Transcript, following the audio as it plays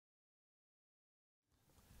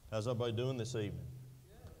How's everybody doing this evening?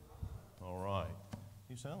 All right.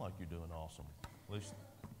 You sound like you're doing awesome. At least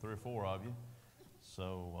 3 or 4 of you.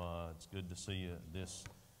 So it's good to see you this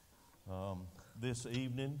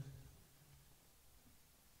evening.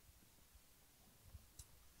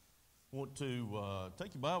 Want to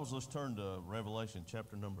take your Bibles. Let's turn to Revelation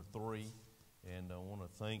chapter number 3. And I want to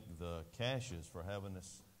thank the Cashes for having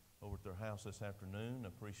us over at their house this afternoon. I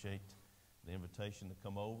appreciate the invitation to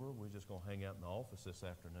come over. We're just going to hang out in the office this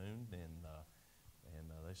afternoon. And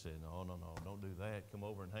they said, no, don't do that. Come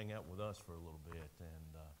over and hang out with us for a little bit.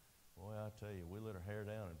 And boy, I tell you, we let our hair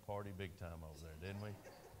down and party big time over there, didn't we?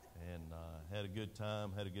 And had a good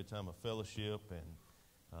time of fellowship, and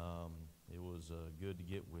it was good to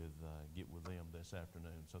get with them this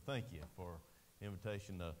afternoon. So thank you for the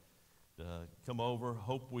invitation to come over.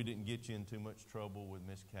 Hope we didn't get you in too much trouble with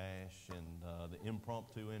Miss Cash and the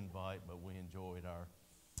impromptu invite, but we enjoyed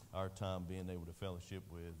our time being able to fellowship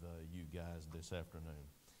with you guys this afternoon.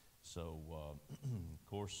 So, of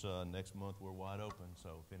course, next month we're wide open.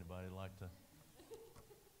 So if anybody would like to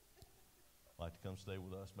come stay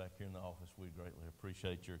with us back here in the office, we'd greatly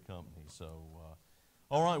appreciate your company. So,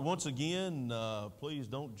 all right, once again, please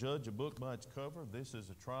don't judge a book by its cover. This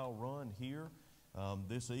is a trial run here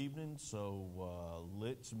this evening, so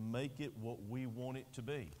let's make it what we want it to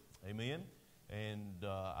be. Amen? And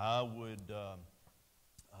I would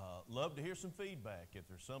love to hear some feedback. If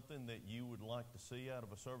there's something that you would like to see out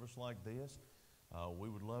of a service like this, we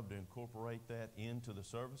would love to incorporate that into the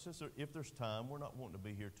services. If there's time, we're not wanting to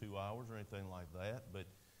be here 2 hours or anything like that, but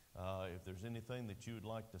if there's anything that you would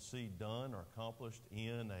like to see done or accomplished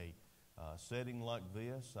in a setting like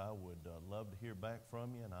this, I would love to hear back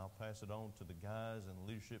from you, and I'll pass it on to the guys and the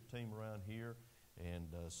leadership team around here and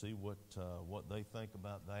see what they think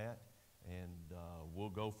about that, and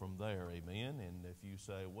we'll go from there, amen. And if you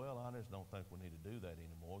say, well, I just don't think we need to do that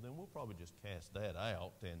anymore, then we'll probably just cast that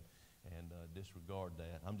out and disregard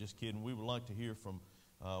that. I'm just kidding. We would like to hear from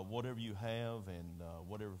whatever you have and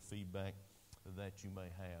whatever feedback that you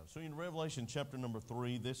may have. So in Revelation chapter number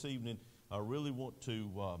 3 this evening, I really want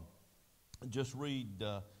to just read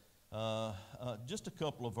just a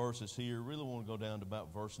couple of verses here. Really want to go down to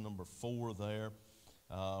about verse number 4 there.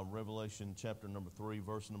 Revelation chapter number 3,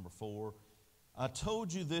 verse number 4. I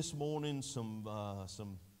told you this morning some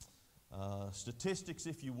statistics,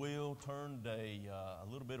 if you will. Turned a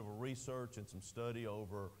little bit of a research and some study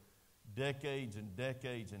over decades and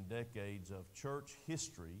decades and decades of church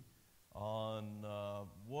history on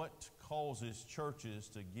what causes churches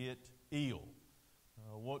to get ill.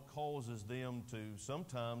 What causes them to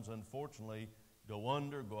sometimes, unfortunately, go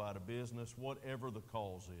under, go out of business, whatever the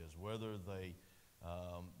cause is, whether they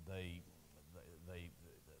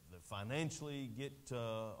financially get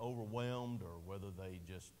overwhelmed or whether they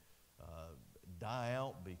just die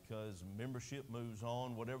out because membership moves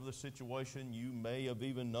on, whatever the situation. You may have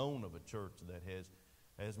even known of a church that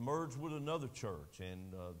has merged with another church,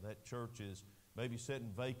 and that church is maybe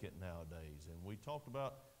sitting vacant nowadays. And we talked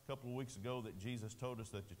about a couple of weeks ago that Jesus told us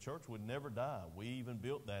that the church would never die. We even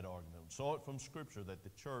built that argument. We saw it from Scripture that the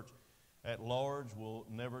church at large will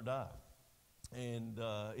never die. And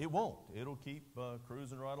it won't. It'll keep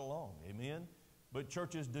cruising right along. Amen? But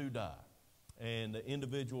churches do die. And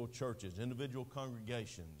individual churches, individual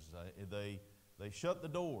congregations, they shut the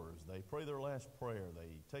doors. They pray their last prayer.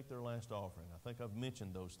 They take their last offering. I think I've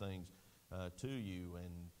mentioned those things to you.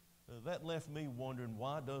 And that left me wondering,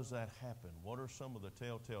 why does that happen? What are some of the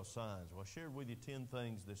telltale signs? Well, I shared with you 10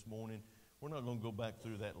 things this morning. We're not going to go back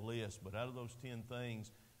through that list, but out of those 10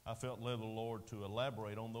 things, I felt led of the Lord to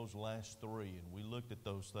elaborate on those last 3, and we looked at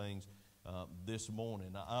those things this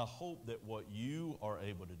morning. Now, I hope that what you are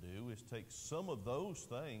able to do is take some of those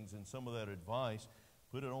things and some of that advice,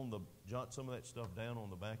 jot some of that stuff down on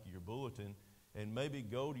the back of your bulletin, and maybe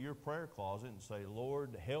go to your prayer closet and say,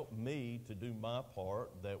 Lord, help me to do my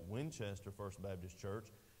part, that Winchester First Baptist Church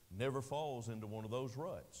never falls into one of those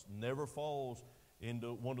ruts, never falls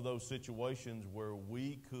into one of those situations where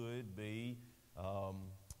we could be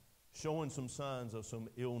showing some signs of some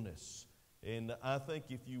illness. And I think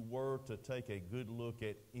if you were to take a good look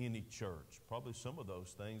at any church, probably some of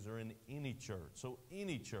those things are in any church. So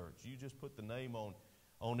any church, you just put the name on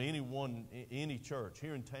any church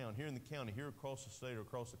here in town, here in the county, here across the state or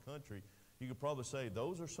across the country, you could probably say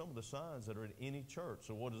those are some of the signs that are in any church.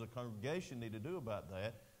 So what does a congregation need to do about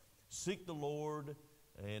that? Seek the Lord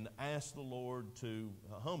and ask the Lord to,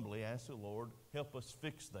 humbly ask the Lord, help us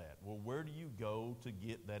fix that. Well, where do you go to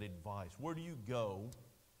get that advice? Where do you go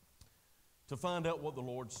to find out what the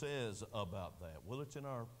Lord says about that? Well, it's in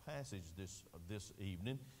our passage this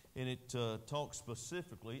evening. and it talks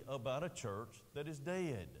specifically about a church that is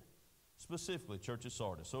dead. Specifically, church of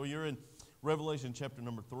Sardis. So you're in Revelation chapter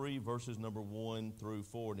number 3, verses number 1 through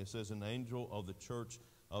 4, and it says, "An angel of the church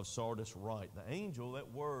of Sardis write." The angel,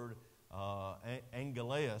 that word,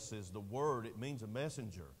 angelos, is the word. It means a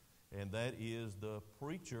messenger, and that is the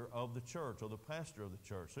preacher of the church or the pastor of the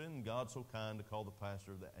church. So isn't God so kind to call the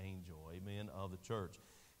pastor the angel, amen, of the church?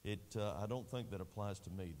 I don't think that applies to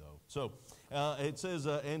me, though. So it says,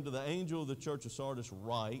 "And to the angel of the church of Sardis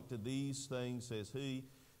write, these things says he,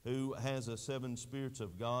 who has the 7 spirits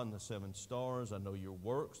of God and the 7 stars. I know your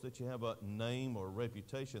works, that you have a name or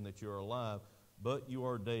reputation, that you are alive, but you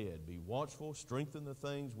are dead. Be watchful, strengthen the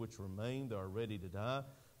things which remain that are ready to die,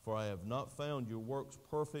 for I have not found your works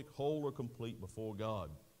perfect, whole, or complete before God.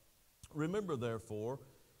 Remember, therefore,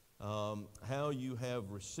 how you have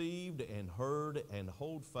received and heard, and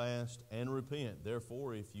hold fast and repent.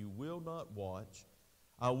 Therefore, if you will not watch,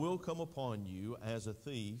 I will come upon you as a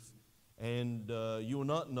thief, and you will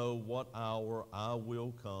not know what hour I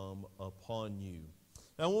will come upon you."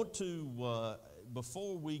 Now, I want to,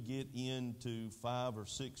 before we get into 5 or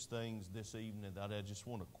 6 things this evening that I just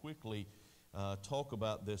want to quickly talk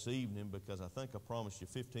about this evening, because I think I promised you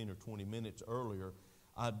 15 or 20 minutes earlier,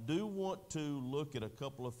 I do want to look at a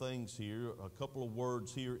couple of things here, a couple of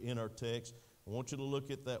words here in our text. I want you to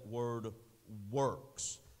look at that word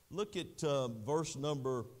works. Look at verse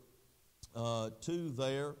number 2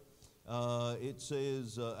 there. It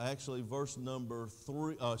says, actually verse number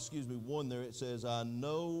 1 there, it says, "I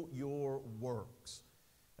know your works."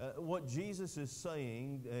 What Jesus is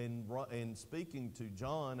saying and speaking to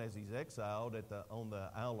John as he's exiled on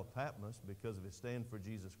the Isle of Patmos because of his stand for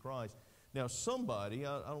Jesus Christ. Now somebody,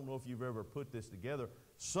 I don't know if you've ever put this together,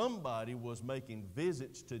 somebody was making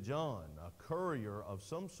visits to John. A courier of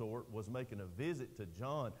some sort was making a visit to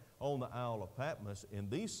John on the Isle of Patmos, and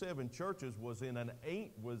these 7 churches was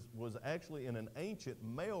actually in an ancient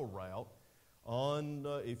mail route.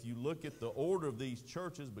 If you look at the order of these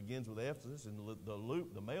churches, begins with Ephesus, and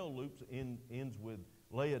the mail loop ends with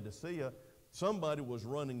Laodicea. Somebody was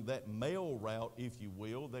running that mail route, if you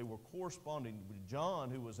will. They were corresponding with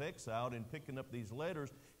John, who was exiled, and picking up these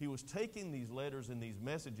letters. He was taking these letters and these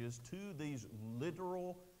messages to these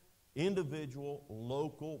literal, individual,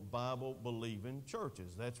 local, Bible-believing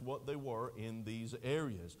churches. That's what they were in these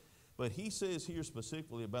areas. But he says here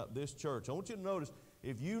specifically about this church. I want you to notice,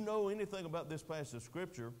 if you know anything about this passage of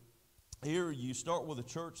Scripture, here you start with a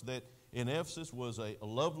church that in Ephesus was a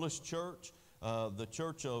loveless church. The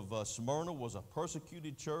church of Smyrna was a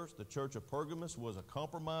persecuted church. The church of Pergamos was a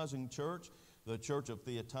compromising church. The church of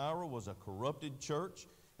Thyatira was a corrupted church.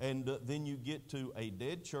 And then you get to a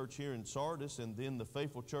dead church here in Sardis, and then the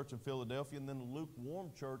faithful church in Philadelphia, and then the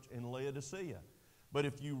lukewarm church in Laodicea. But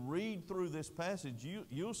if you read through this passage,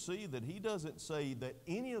 you'll see that he doesn't say that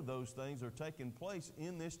any of those things are taking place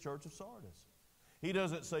in this church of Sardis. He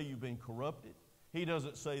doesn't say you've been corrupted. He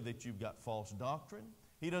doesn't say that you've got false doctrine.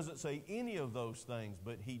 He doesn't say any of those things,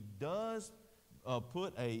 but he does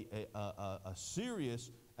put a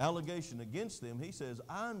serious allegation against them. He says,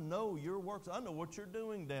 "I know your works. I know what you're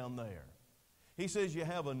doing down there." He says you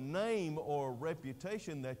have a name or a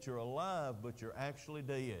reputation that you're alive, but you're actually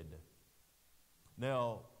dead.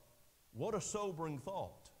 Now, what a sobering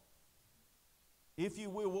thought. If you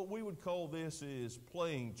will, what we would call this is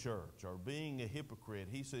playing church or being a hypocrite.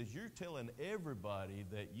 He says you're telling everybody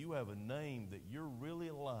that you have a name, that you're really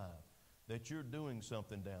alive, that you're doing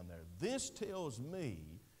something down there. This tells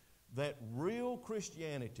me that real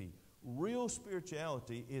Christianity, real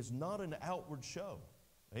spirituality is not an outward show.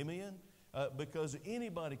 Amen? Because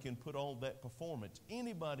anybody can put on that performance.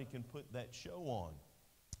 Anybody can put that show on.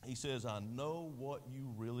 He says, "I know what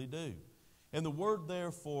you really do." And the word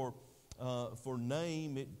there for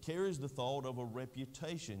name, it carries the thought of a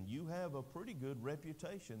reputation. You have a pretty good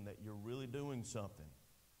reputation that you're really doing something.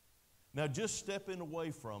 Now, just stepping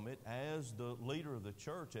away from it as the leader of the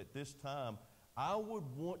church at this time, I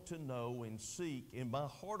would want to know and seek in my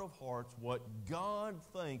heart of hearts what God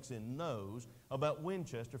thinks and knows about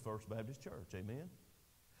Winchester First Baptist Church. Amen?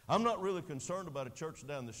 I'm not really concerned about a church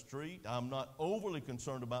down the street. I'm not overly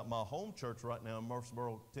concerned about my home church right now in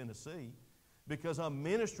Murfreesboro, Tennessee, because I'm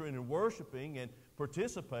ministering and worshiping and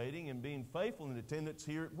participating and being faithful in attendance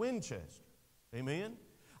here at Winchester. Amen?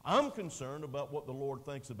 I'm concerned about what the Lord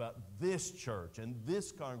thinks about this church and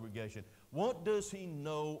this congregation. What does He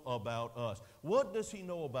know about us? What does He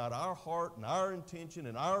know about our heart and our intention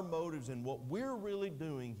and our motives and what we're really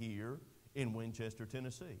doing here in Winchester,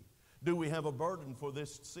 Tennessee? Do we have a burden for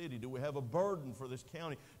this city? Do we have a burden for this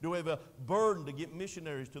county? Do we have a burden to get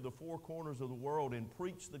missionaries to the four corners of the world and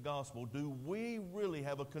preach the gospel? Do we really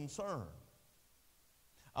have a concern?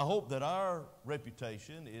 I hope that our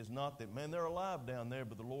reputation is not that, man, they're alive down there,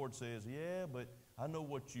 but the Lord says, yeah, but I know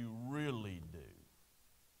what you really do.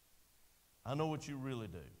 I know what you really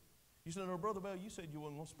do. You said, oh, Brother Bell, you said you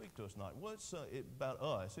wasn't going to speak to us tonight. Well, it's about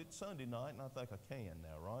us. It's Sunday night, and I think I can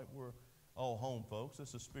now, right? We're all home folks.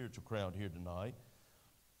 It's a spiritual crowd here tonight.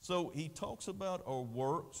 So he talks about our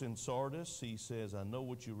works in Sardis. He says, I know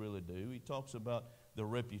what you really do. He talks about the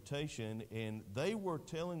reputation, and they were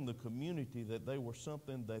telling the community that they were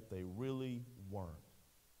something that they really weren't.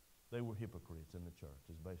 They were hypocrites in the church,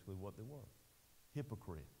 is basically what they were.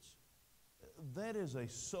 Hypocrites. That is a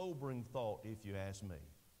sobering thought, if you ask me.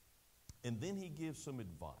 And then he gives some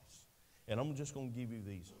advice. And I'm just going to give you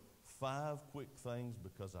these 5 quick things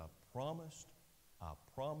because I promised.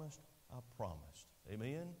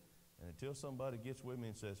 Amen? And until somebody gets with me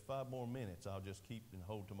and says 5 more minutes, I'll just keep and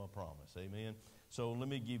hold to my promise. Amen? So let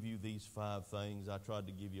me give you these 5 things. I tried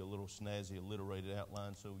to give you a little snazzy, alliterated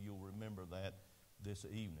outline so you'll remember that this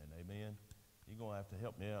evening. Amen? You're going to have to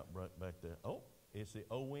help me out right back there. Oh, it's the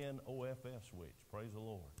O-N-O-F-F switch. Praise the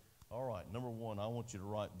Lord. All right, number 1, I want you to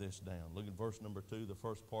write this down. Look at verse number 2, the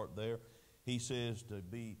first part there. He says to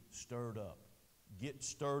be stirred up. Get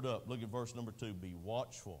stirred up. Look at verse number 2. Be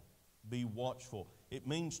watchful. Be watchful. It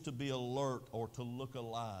means to be alert or to look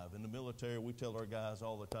alive. In the military, we tell our guys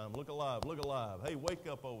all the time, look alive, look alive. Hey, wake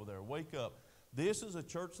up over there, wake up. This is a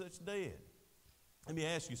church that's dead. Let me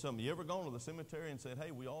ask you something. You ever gone to the cemetery and said,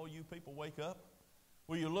 hey, will all you people wake up?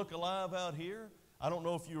 Will you look alive out here? I don't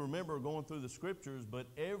know if you remember going through the scriptures, but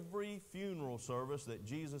every funeral service that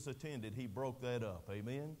Jesus attended, he broke that up.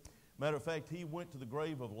 Amen? Matter of fact, he went to the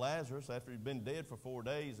grave of Lazarus after he'd been dead for 4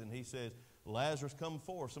 days, and he says, Lazarus, come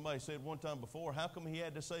forth. Somebody said one time before, how come he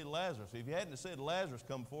had to say Lazarus? If he hadn't said Lazarus,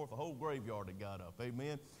 come forth, the whole graveyard had got up.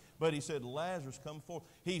 Amen? But he said, Lazarus, come forth.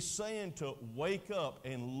 He's saying to wake up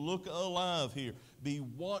and look alive here. Be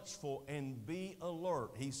watchful and be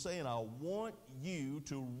alert. He's saying, I want you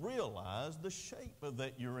to realize the shape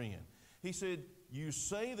that you're in. He said, you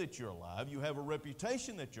say that you're alive. You have a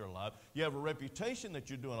reputation that you're alive. You have a reputation that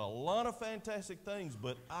you're doing a lot of fantastic things,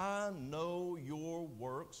 but I know your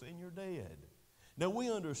works and you're dead. Now,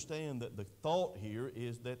 we understand that the thought here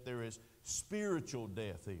is that there is spiritual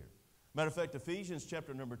death here. Matter of fact, Ephesians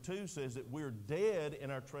chapter number 2 says that we're dead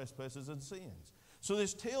in our trespasses and sins. So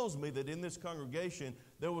this tells me that in this congregation,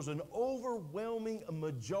 there was an overwhelming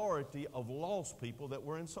majority of lost people that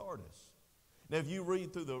were in Sardis. Now, if you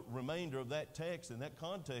read through the remainder of that text and that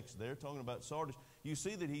context there, talking about Sardis, you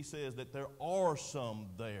see that he says that there are some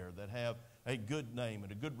there that have a good name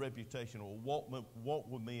and a good reputation, will walk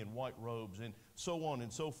with me in white robes, and so on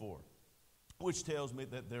and so forth. Which tells me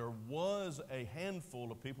that there was a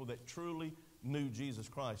handful of people that truly knew Jesus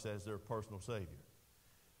Christ as their personal Savior.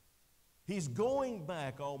 He's going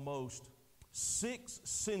back almost 6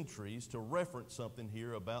 centuries to reference something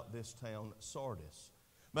here about this town, Sardis.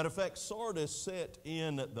 Matter of fact, Sardis sat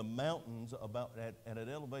in the mountains at an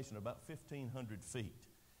elevation of about 1,500 feet.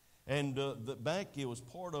 And it was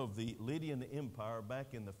part of the Lydian Empire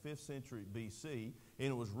back in the 5th century B.C., and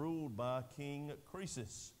it was ruled by King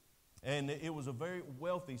Croesus. And it was a very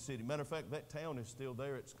wealthy city. Matter of fact, that town is still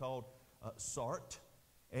there. It's called Sart,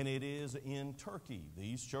 and it is in Turkey.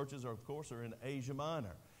 These churches, of course, are in Asia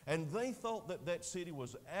Minor. And they thought that that city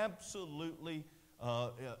was absolutely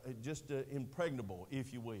impregnable,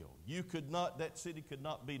 if you will. That city could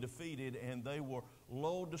not be defeated, and they were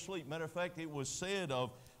lulled to sleep. Matter of fact, it was said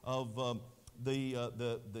of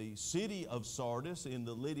the city of Sardis in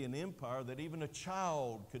the Lydian Empire that even a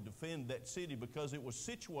child could defend that city because it was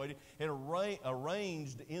situated and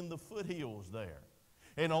arranged in the foothills there.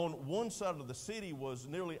 And on one side of the city was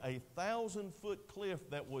nearly a 1,000-foot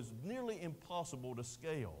cliff that was nearly impossible to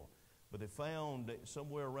scale. But they found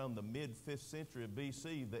somewhere around the mid-5th century of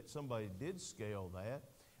B.C. that somebody did scale that,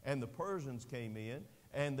 and the Persians came in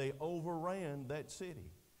and they overran that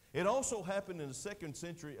city. It also happened in the 2nd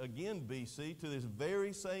century again B.C. to this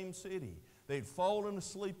very same city. They'd fallen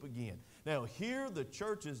asleep again. Now here the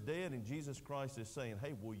church is dead and Jesus Christ is saying,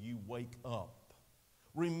 hey, will you wake up?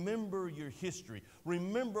 Remember your history.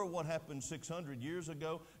 Remember what happened 600 years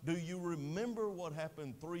ago. Do you remember what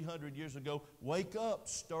happened 300 years ago? Wake up,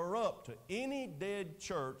 stir up. To any dead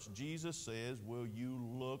church, Jesus says, will you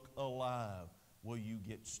look alive? Will you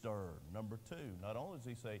get stirred? Number 2, not only does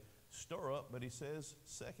he say, stir up, but he says,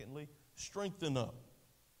 secondly, strengthen up.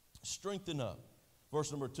 Strengthen up.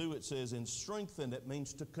 Verse number 2, it says, and strengthen, that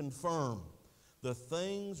means to confirm. the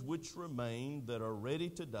things which remain that are ready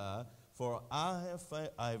to die, for I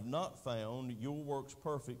have not found your works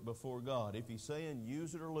perfect before God. If he's saying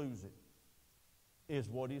use it or lose it, is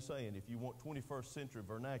what he's saying. If you want 21st century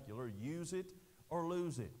vernacular, use it or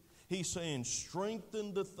lose it. He's saying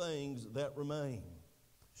strengthen the things that remain.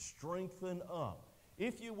 Strengthen up.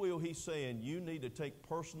 If you will, he's saying you need to take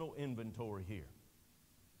personal inventory here.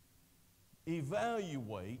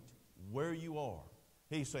 Evaluate where you are.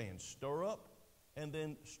 He's saying stir up and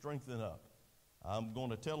then strengthen up. I'm going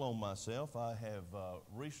to tell on myself, I have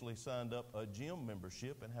recently signed up a gym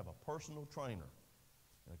membership and have a personal trainer.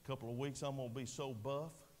 In a couple of weeks, I'm going to be so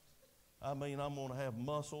buff. I mean, I'm going to have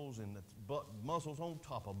muscles and muscles on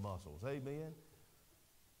top of muscles. Amen?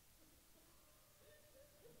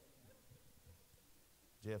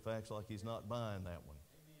 Jeff acts like he's not buying that one.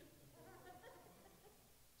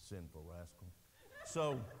 Sinful rascal.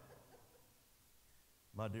 So,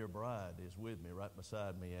 my dear bride is with me, right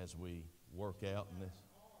beside me as we work out in this.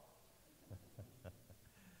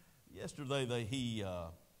 Yesterday,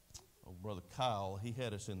 Brother Kyle, he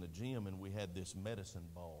had us in the gym, and we had this medicine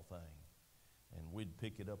ball thing. And we'd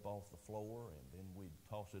pick it up off the floor, and then we'd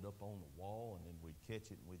toss it up on the wall, and then we'd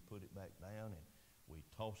catch it, and we'd put it back down, and we'd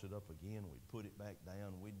toss it up again, we'd put it back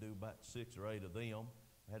down. We'd do about 6 or 8 of them.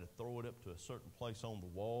 I had to throw it up to a certain place on the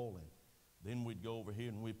wall, and then we'd go over here,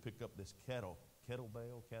 and we'd pick up this kettlebell.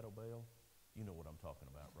 You know what I'm talking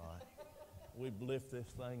about, right? We'd lift this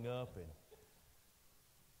thing up, and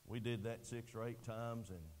we did that 6 or 8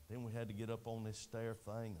 times, and then we had to get up on this stair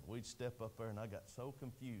thing, and we'd step up there, and I got so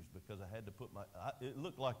confused because I had to put it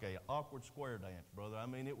looked like an awkward square dance, brother. I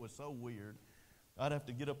mean, it was so weird. I'd have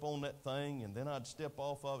to get up on that thing, and then I'd step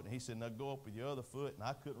off of it, and he said, now go up with your other foot, and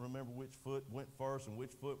I couldn't remember which foot went first and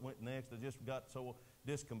which foot went next. I just got so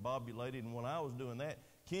discombobulated, and when I was doing that,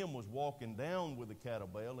 Kim was walking down with the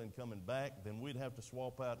kettlebell and coming back, then we'd have to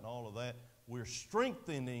swap out and all of that. We're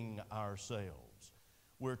strengthening ourselves.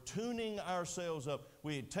 We're tuning ourselves up.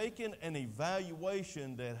 We had taken an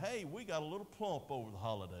evaluation that, hey, we got a little plump over the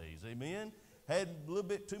holidays, amen? Had a little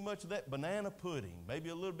bit too much of that banana pudding, maybe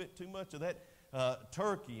a little bit too much of that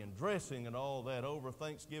turkey and dressing and all that over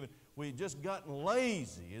Thanksgiving. We had just gotten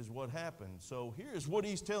lazy is what happened. So here's what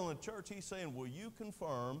he's telling the church. He's saying, will you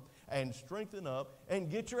confirm and strengthen up and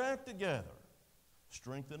get your act together?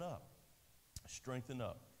 Strengthen up. Strengthen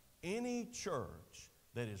up. Any church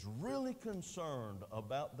that is really concerned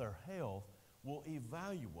about their health will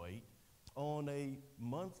evaluate on a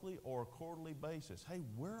monthly or quarterly basis. Hey,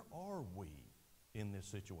 where are we in this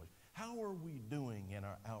situation? How are we doing in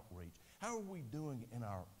our outreach? How are we doing in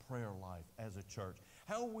our prayer life as a church?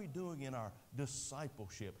 How are we doing in our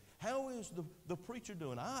discipleship? How is the preacher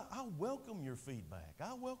doing? I welcome your feedback.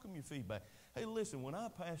 I welcome your feedback. Hey, listen, when I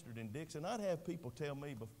pastored in Dixon, I'd have people tell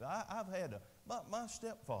me, my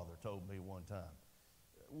stepfather told me one time,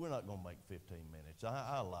 we're not going to make 15 minutes.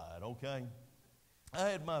 I lied, okay? I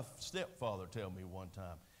had my stepfather tell me one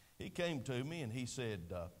time. He came to me and he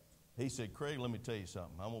said, Craig, let me tell you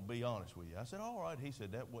something. I'm going to be honest with you. I said, all right. He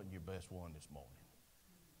said, that wasn't your best one this morning.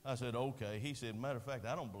 I said, okay. He said, matter of fact,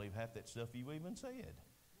 I don't believe half that stuff you even said.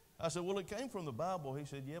 I said, well, it came from the Bible. He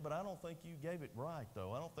said, yeah, but I don't think you gave it right,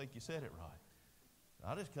 though. I don't think you said it right.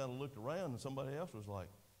 I just kind of looked around, and somebody else was like,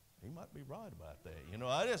 he might be right about that. You know,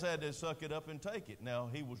 I just had to suck it up and take it. Now,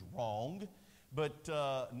 he was wrong, but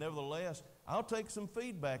nevertheless, I'll take some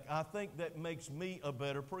feedback. I think that makes me a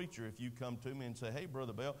better preacher if you come to me and say, hey,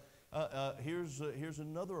 Brother Bell, here's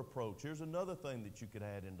another approach. Here's another thing that you could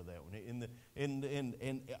add into that one.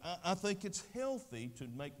 And I think it's healthy to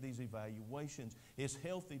make these evaluations. It's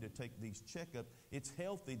healthy to take these checkups. It's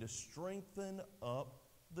healthy to strengthen up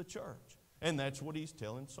the church. And that's what he's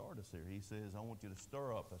telling Sardis here. He says, I want you to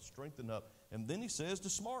stir up, strengthen up. And then he says to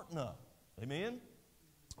smarten up. Amen?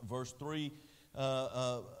 Verse 3b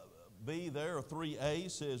there, or 3a,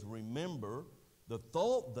 says, remember. The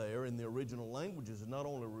thought there in the original languages is not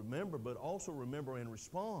only remember, but also remember and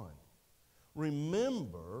respond.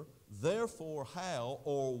 Remember, therefore, how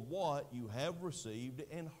or what you have received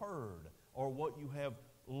and heard, or what you have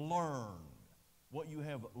learned. What you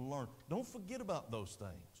have learned. Don't forget about those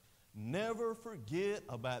things. Never forget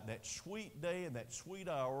about that sweet day and that sweet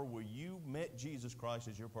hour where you met Jesus Christ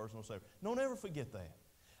as your personal Savior. Don't ever forget that.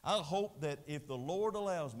 I hope that if the Lord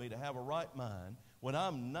allows me to have a right mind, when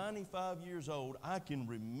I'm 95 years old, I can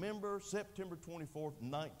remember September 24th,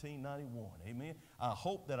 1991. Amen? I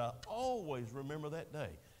hope that I always remember that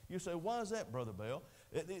day. You say, why is that, Brother Bell?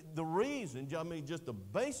 The reason, I mean, just the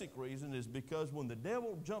basic reason is because when the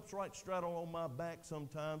devil jumps right straddle on my back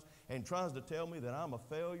sometimes and tries to tell me that I'm a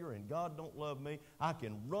failure and God don't love me, I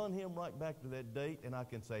can run him right back to that date and I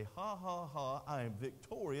can say, ha, ha, ha, I am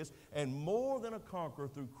victorious and more than a conqueror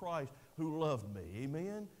through Christ who loved me.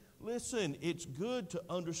 Amen? Listen, it's good to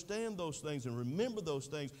understand those things and remember those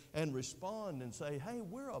things and respond and say, hey,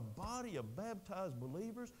 we're a body of baptized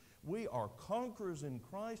believers. We are conquerors in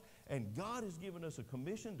Christ, and God has given us a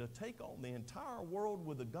commission to take on the entire world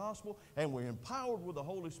with the gospel, and we're empowered with the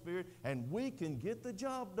Holy Spirit, and we can get the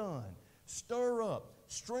job done. Stir up,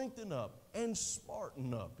 strengthen up, and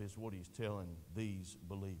smarten up is what he's telling these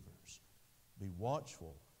believers. Be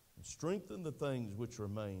watchful and strengthen the things which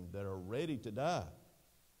remain that are ready to die.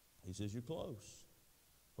 He says, you're close,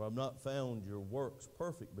 for I've not found your works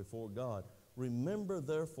perfect before God. Remember,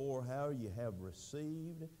 therefore, how you have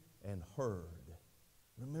received and heard.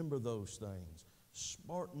 Remember those things.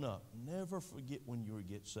 Smarten up. Never forget when you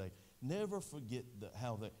get saved. Never forget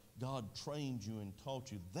how that God trained you and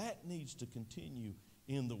taught you. That needs to continue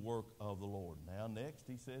in the work of the Lord. Now, next,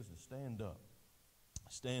 he says to stand up.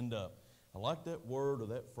 Stand up. I like that word or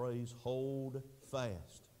that phrase, hold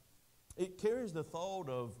fast. It carries the thought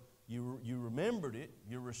of you remembered it,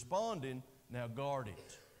 you're responding, now guard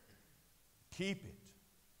it. Keep it.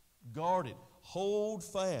 Guard it. Hold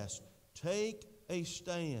fast. Take a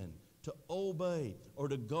stand to obey or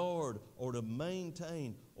to guard or to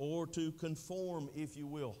maintain or to conform, if you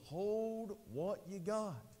will. Hold what you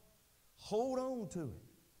got. Hold on to it.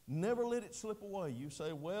 Never let it slip away. You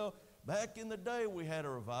say, well, back in the day we had a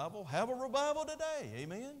revival. Have a revival today.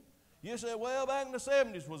 Amen. You say, well, back in the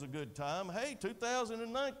 70s was a good time. Hey,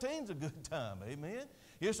 2019 is a good time. Amen.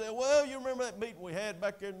 You say, well, you remember that meeting we had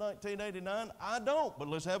back there in 1989? I don't, but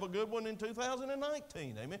let's have a good one in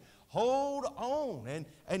 2019. Amen. Hold on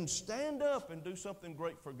and stand up and do something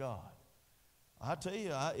great for God. I tell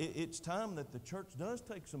you, it's time that the church does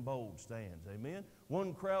take some bold stands. Amen.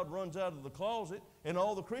 One crowd runs out of the closet and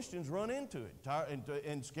all the Christians run into it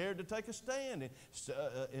and scared to take a stand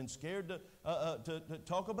and scared to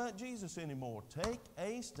talk about Jesus anymore. Take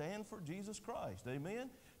a stand for Jesus Christ. Amen.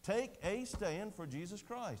 Take a stand for Jesus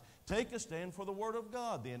Christ. Take a stand for the Word of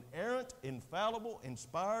God, the inerrant, infallible,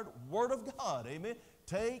 inspired Word of God. Amen.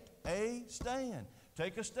 Take a stand.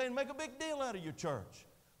 Take a stand. Make a big deal out of your church.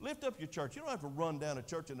 Lift up your church. You don't have to run down a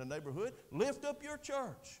church in the neighborhood. Lift up your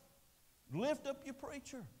church. Lift up your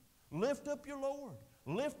preacher. Lift up your Lord.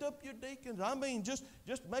 Lift up your deacons. I mean, just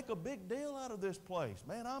make a big deal out of this place.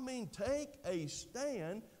 Man, I mean, take a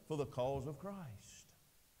stand for the cause of Christ.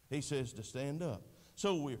 He says to stand up.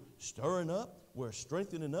 So we're stirring up. We're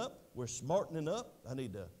strengthening up. We're smartening up. I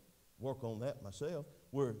need to work on that myself.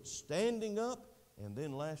 We're standing up. And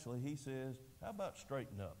then lastly, he says, how about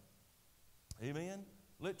straighten up? Amen?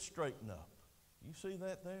 Let's straighten up. You see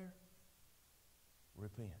that there?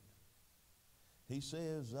 Repent. He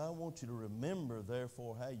says, I want you to remember,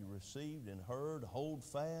 therefore, how you received and heard, hold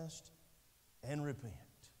fast, and repent.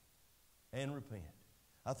 And repent.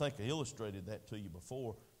 I think I illustrated that to you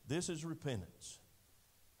before. This is repentance.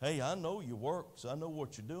 Hey, I know your works. I know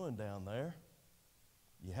what you're doing down there.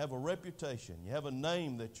 You have a reputation. You have a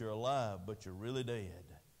name that you're alive, but you're really dead.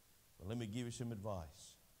 But let me give you some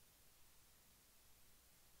advice.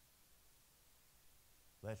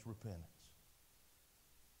 That's repentance.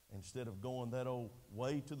 Instead of going that old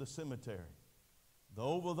way to the cemetery,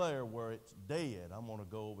 over there where it's dead, I'm going to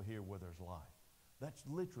go over here where there's life. That's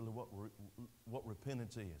literally what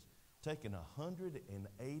repentance is. Taking a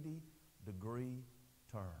 180-degree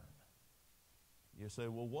turn. You say,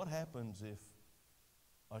 well, what happens if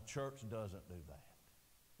a church doesn't do that?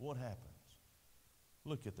 What happens?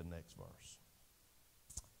 Look at the next verse.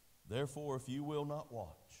 Therefore, if you will not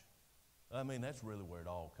watch. I mean, that's really where it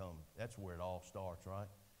all comes. That's where it all starts, right?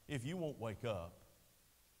 If you won't wake up,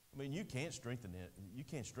 I mean, you can't strengthen it. You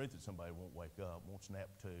can't strengthen somebody who won't wake up, won't snap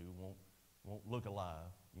to, won't look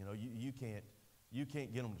alive. You know, you can't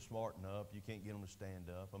get them to smarten up. You can't get them to stand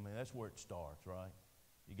up. I mean, that's where it starts, right?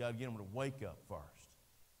 You got to get them to wake up first.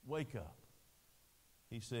 Wake up.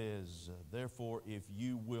 He says, therefore, if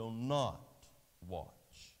you will not watch,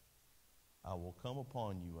 I will come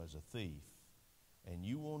upon you as a thief, and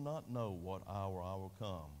you will not know what hour I will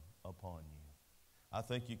come upon you. I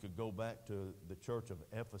think you could go back to the church of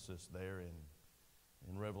Ephesus there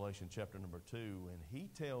in Revelation chapter number 2, and he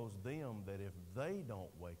tells them that if they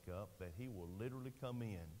don't wake up, that he will literally come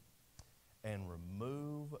in and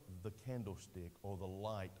remove the candlestick or the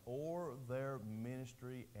light or their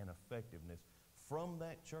ministry and effectiveness from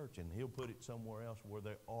that church, and he'll put it somewhere else where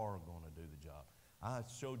they are going to do the job. I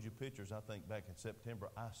showed you pictures, I think, back in September.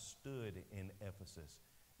 I stood in Ephesus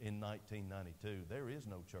in 1992. There is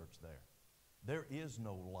no church there. There is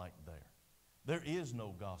no light there. There is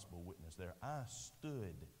no gospel witness there. I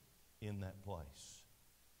stood in that place.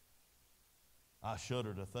 I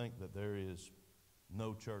shudder to think that there is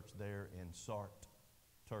no church there in Sart,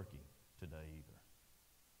 Turkey today either.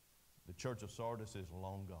 The church of Sardis is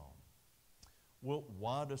long gone. Well,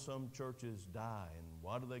 why do some churches die and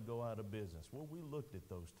why do they go out of business? Well, we looked at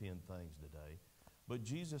those 10 things today. But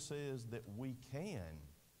Jesus says that we can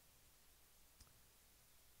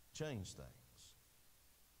change things.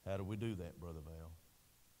 How do we do that, Brother Val?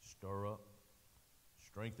 Stir up,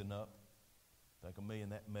 strengthen up. Think of me in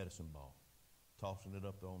that medicine ball, tossing it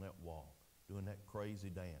up there on that wall, doing that crazy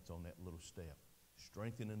dance on that little step,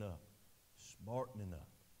 strengthening up, smartening up,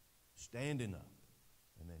 standing up,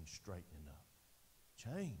 and then straightening up.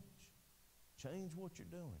 Change what you're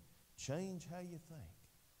doing. Change how you think.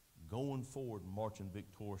 Going forward, marching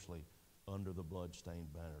victoriously under the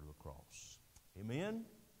bloodstained banner of the cross. Amen?